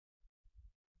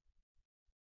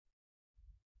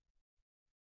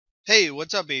Hey,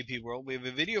 what's up, AP World? We have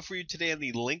a video for you today on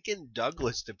the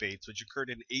Lincoln-Douglas debates, which occurred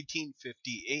in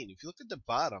 1858. If you look at the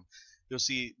bottom, you'll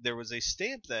see there was a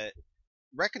stamp that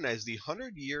recognized the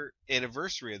 100-year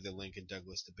anniversary of the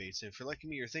Lincoln-Douglas debates. And if you're like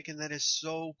me, you're thinking that is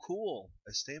so cool.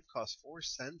 A stamp cost 4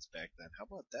 cents back then. How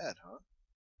about that, huh?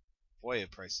 Boy, the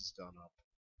price has gone up.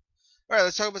 All right,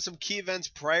 let's talk about some key events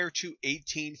prior to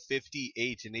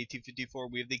 1858. In 1854,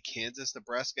 we have the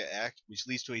Kansas-Nebraska Act, which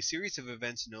leads to a series of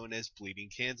events known as Bleeding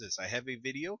Kansas. I have a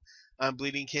video on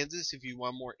Bleeding Kansas if you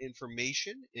want more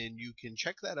information, and you can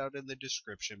check that out in the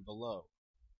description below.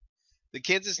 The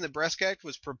Kansas-Nebraska Act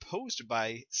was proposed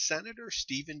by Senator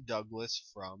Stephen Douglas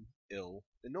from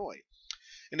Illinois.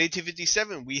 In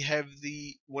 1857, we have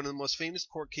one of the most famous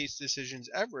court case decisions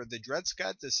ever, the Dred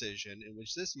Scott decision, in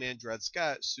which this man, Dred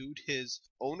Scott, sued his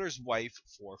owner's wife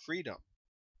for freedom.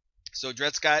 So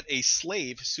Dred Scott, a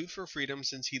slave, sued for freedom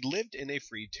since he lived in a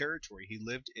free territory. He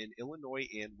lived in Illinois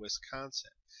and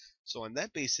Wisconsin. So on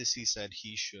that basis, he said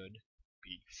he should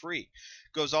be free.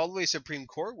 Goes all the way to Supreme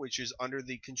Court, which is under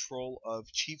the control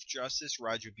of Chief Justice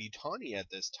Roger B. Taney at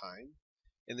this time.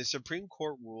 And the Supreme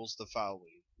Court rules the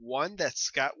following. One, that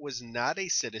Scott was not a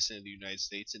citizen of the United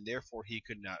States and therefore he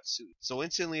could not sue. So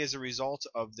instantly as a result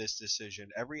of this decision,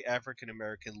 every African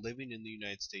American living in the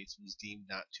United States was deemed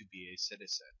not to be a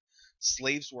citizen.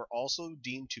 Slaves were also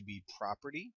deemed to be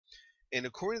property. And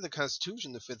according to the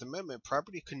Constitution, the Fifth Amendment,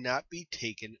 property could not be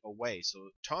taken away.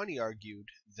 So Taney argued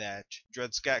that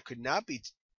Dred Scott could not be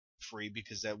free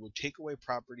because that would take away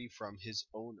property from his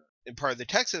owner. And part of the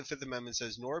text of the Fifth Amendment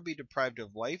says, nor be deprived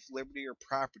of life, liberty, or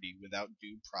property without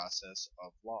due process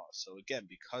of law. So again,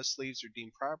 because slaves are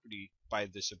deemed property by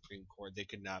the Supreme Court, they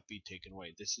could not be taken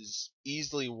away. This is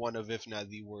easily one of, if not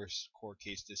the worst, court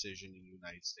case decision in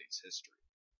United States history.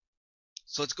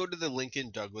 So let's go to the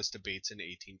Lincoln-Douglas debates in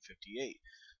 1858.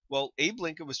 Well, Abe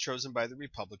Lincoln was chosen by the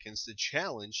Republicans to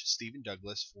challenge Stephen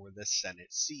Douglas for the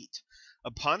Senate seat.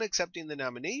 Upon accepting the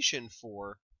nomination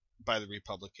by the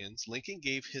Republicans, Lincoln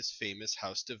gave his famous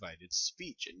House Divided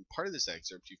speech. And part of this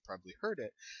excerpt, you've probably heard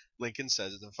it, Lincoln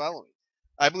says the following.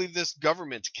 I believe this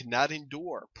government cannot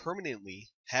endure permanently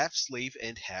half slave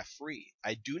and half free.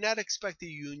 I do not expect the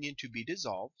Union to be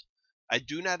dissolved. I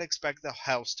do not expect the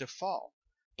House to fall.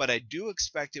 But I do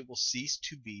expect it will cease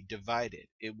to be divided.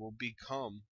 It will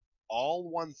become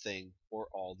all one thing or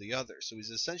all the other. So he's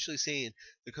essentially saying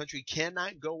the country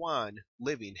cannot go on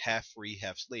living half free,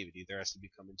 half slave. It either has to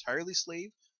become entirely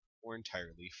slave or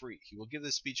entirely free. He will give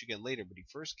this speech again later, but he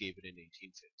first gave it in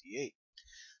 1858.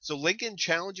 So Lincoln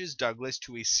challenges Douglas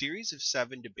to a series of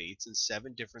 7 debates in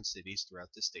 7 different cities throughout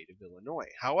the state of Illinois.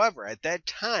 However, at that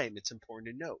time, it's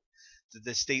important to note that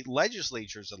the state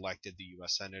legislatures elected the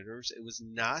U.S. senators. It was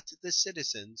not the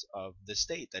citizens of the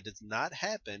state. That did not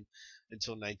happen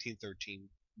until 1913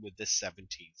 with the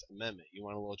 17th Amendment. You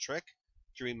want a little trick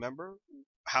to remember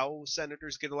how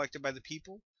senators get elected by the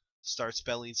people? Start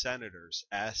spelling senators.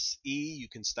 S-E, you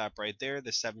can stop right there.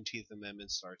 The 17th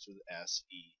Amendment starts with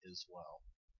S-E as well.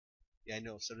 Yeah, I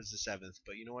know, so does the 7th,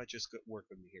 but you know what? Just work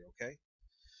with me here, okay?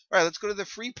 All right, let's go to the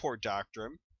Freeport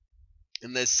Doctrine.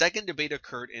 And the second debate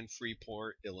occurred in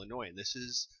Freeport, Illinois. And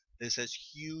this has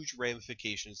huge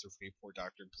ramifications to Freeport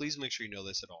Doctrine. Please make sure you know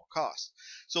this at all costs.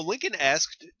 So Lincoln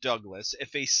asked Douglas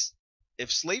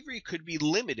if slavery could be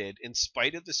limited in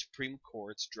spite of the Supreme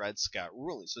Court's Dred Scott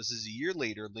ruling. So this is a year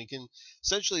later. Lincoln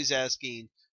essentially is asking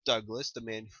Douglas, the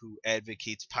man who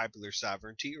advocates popular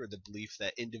sovereignty or the belief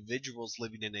that individuals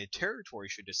living in a territory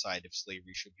should decide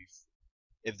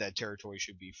if that territory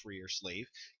should be free or slave,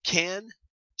 can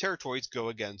territories go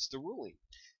against the ruling?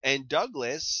 And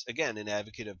Douglas, again, an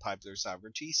advocate of popular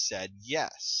sovereignty, said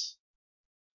yes.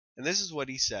 And this is what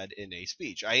he said in a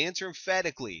speech. I answer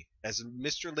emphatically, as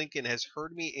Mr. Lincoln has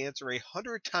heard me answer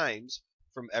 100 times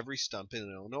from every stump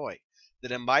in Illinois,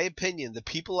 that in my opinion, the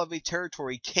people of a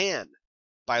territory can,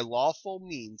 by lawful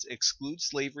means, exclude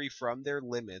slavery from their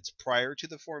limits prior to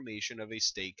the formation of a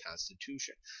state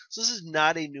constitution. So this is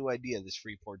not a new idea, this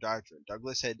Freeport Doctrine.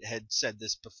 Douglas had said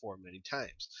this before many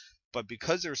times. But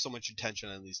because there was so much attention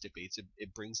on these debates,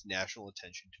 it brings national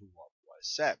attention to what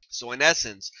was said. So in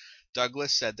essence,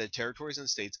 Douglas said that territories and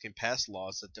states can pass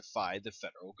laws that defy the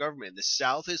federal government. The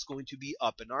South is going to be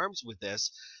up in arms with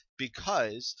this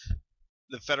because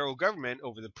the federal government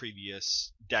over the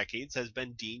previous decades has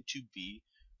been deemed to be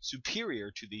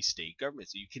superior to the state government.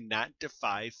 So you cannot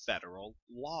defy federal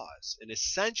laws. And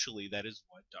essentially that is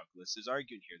what Douglas is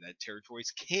arguing here, that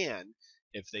territories can,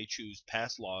 if they choose,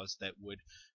 pass laws that would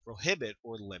prohibit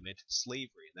or limit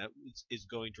slavery. And that is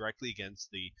going directly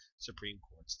against the Supreme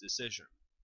Court's decision.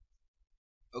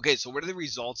 Okay, so what are the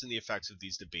results and the effects of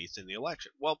these debates in the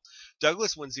election? Well,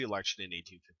 Douglas wins the election in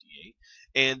 1858,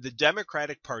 and the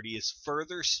Democratic Party is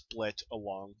further split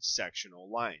along sectional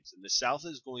lines. And the South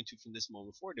is going to, from this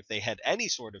moment forward, if they had any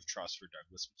sort of trust for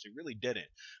Douglas, which they really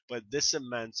didn't, but this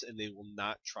cements and they will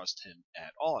not trust him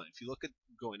at all. And if you look at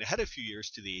going ahead a few years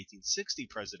to the 1860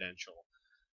 presidential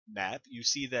map, you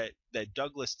see that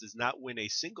Douglas does not win a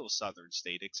single southern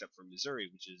state except for Missouri,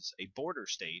 which is a border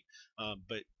state.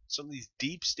 But some of these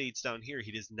deep states down here,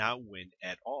 he does not win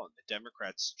at all. And the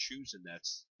Democrats choose in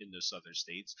those southern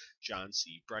states John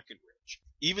C. Breckinridge.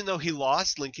 Even though he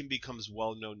lost, Lincoln becomes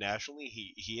well known nationally.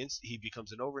 He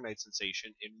becomes an overnight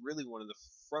sensation and really one of the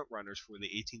front runners for the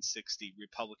 1860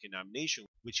 Republican nomination,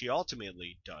 which he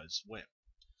ultimately does win.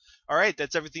 All right,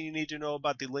 that's everything you need to know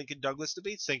about the Lincoln Douglas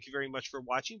debates. Thank you very much for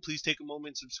watching. Please take a moment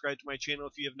and subscribe to my channel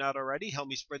if you have not already. Help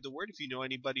me spread the word. If you know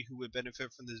anybody who would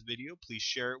benefit from this video, please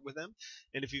share it with them.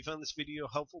 And if you found this video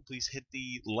helpful, please hit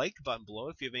the like button below.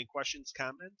 If you have any questions,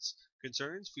 comments,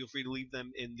 concerns, feel free to leave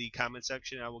them in the comment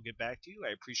section. I will get back to you.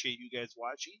 I appreciate you guys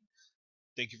watching.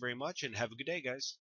 Thank you very much, and have a good day, guys.